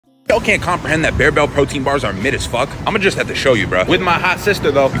Y'all can't comprehend that Bear Bell protein bars are mid as fuck. I'ma just have to show you, bro. With my hot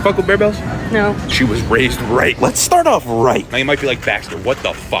sister, though. You fuck with Bear Bells? No. She was raised right. Let's start off right. Now you might be like, Baxter, what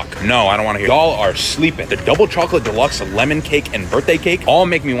the fuck? No, I don't want to hear. Y'all are sleeping. The double chocolate deluxe lemon cake and birthday cake all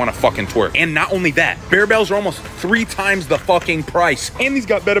make me want to fucking twerk. And not only that, Bear Bells are almost 3 times the fucking price. And these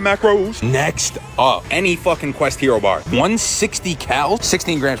got better macros. Next up, any fucking Quest Hero bar. 160 cal,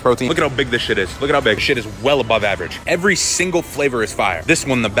 16 grams protein. Look at how big this shit is. Look at how big. This shit is well above average. Every single flavor is fire. This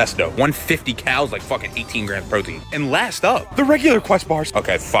one the best though. 150 cals, like fucking 18 grams protein. And last up, the regular Quest bars.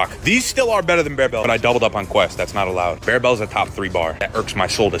 Okay, fuck. These still are better than Bear Bells, but I doubled up on Quest. That's not allowed. Bear Bells a top 3 bar. That irks my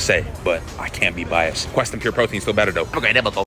soul to say, but I can't be biased. Quest and Pure Protein still better though. Okay,